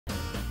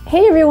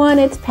Hey everyone,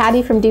 it's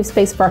Patty from Deep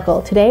Space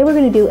Sparkle. Today we're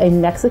going to do a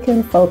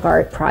Mexican folk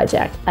art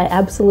project. I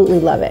absolutely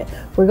love it.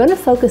 We're going to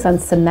focus on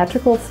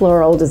symmetrical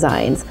floral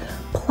designs.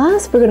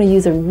 Plus, we're going to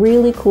use a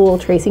really cool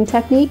tracing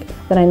technique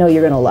that I know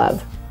you're going to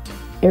love.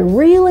 It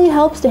really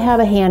helps to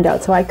have a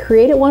handout, so I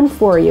created one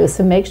for you,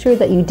 so make sure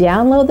that you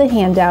download the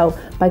handout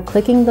by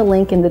clicking the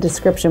link in the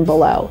description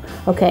below.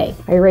 Okay,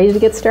 are you ready to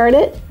get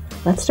started?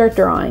 Let's start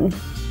drawing.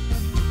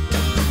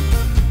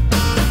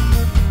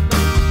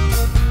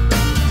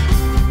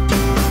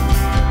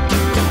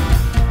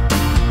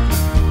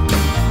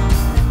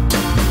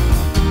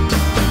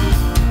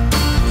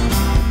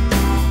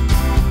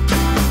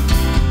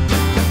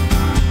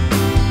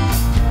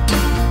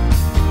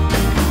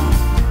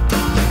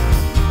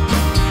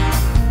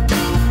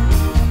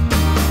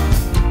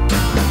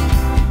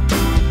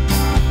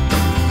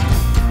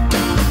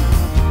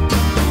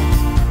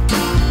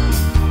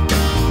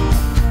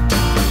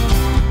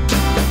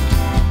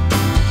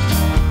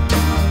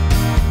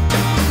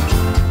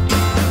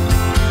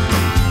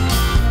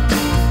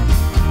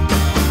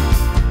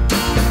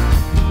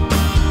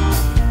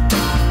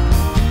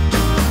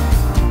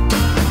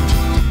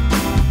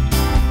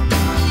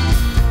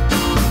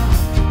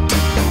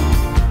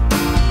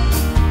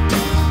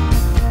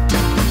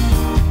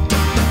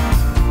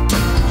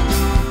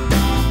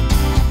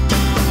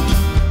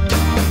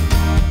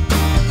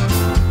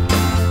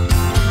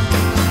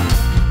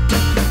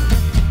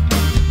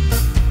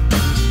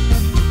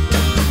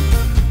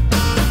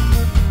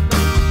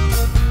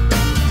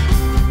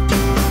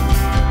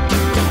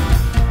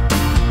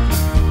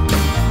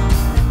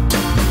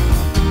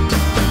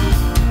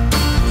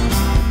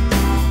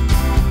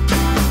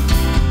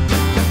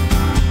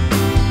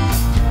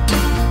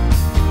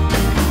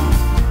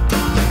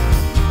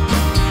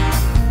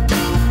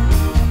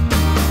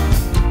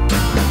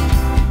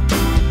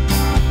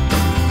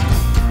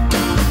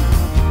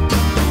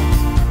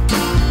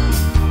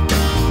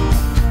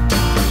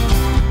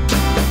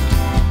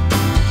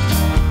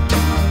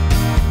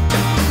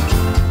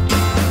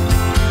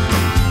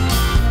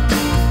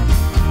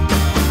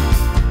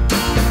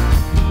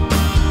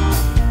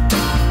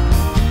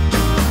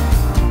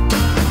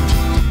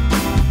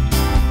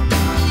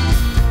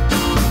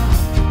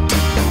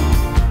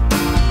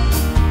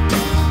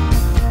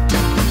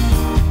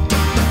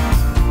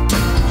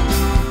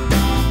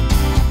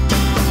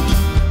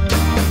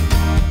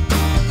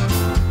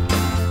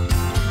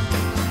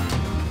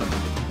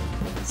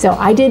 So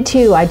I did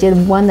two. I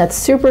did one that's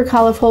super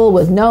colorful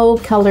with no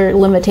color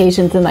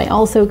limitations, and I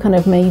also kind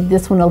of made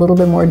this one a little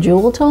bit more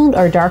jewel toned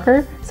or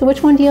darker. So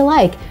which one do you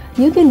like?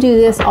 You can do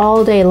this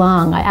all day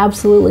long. I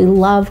absolutely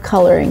love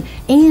coloring,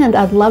 and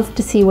I'd love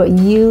to see what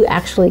you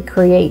actually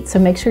create. So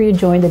make sure you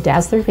join the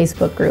Dazzler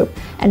Facebook group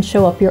and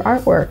show up your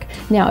artwork.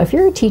 Now, if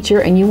you're a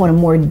teacher and you want a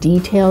more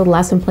detailed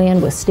lesson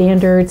plan with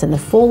standards and the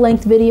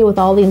full-length video with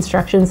all the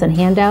instructions and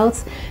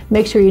handouts,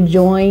 make sure you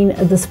join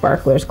the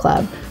Sparklers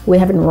Club. We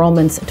have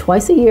enrollments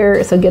twice a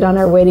year, so get on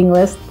our waiting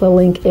list. The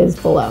link is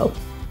below.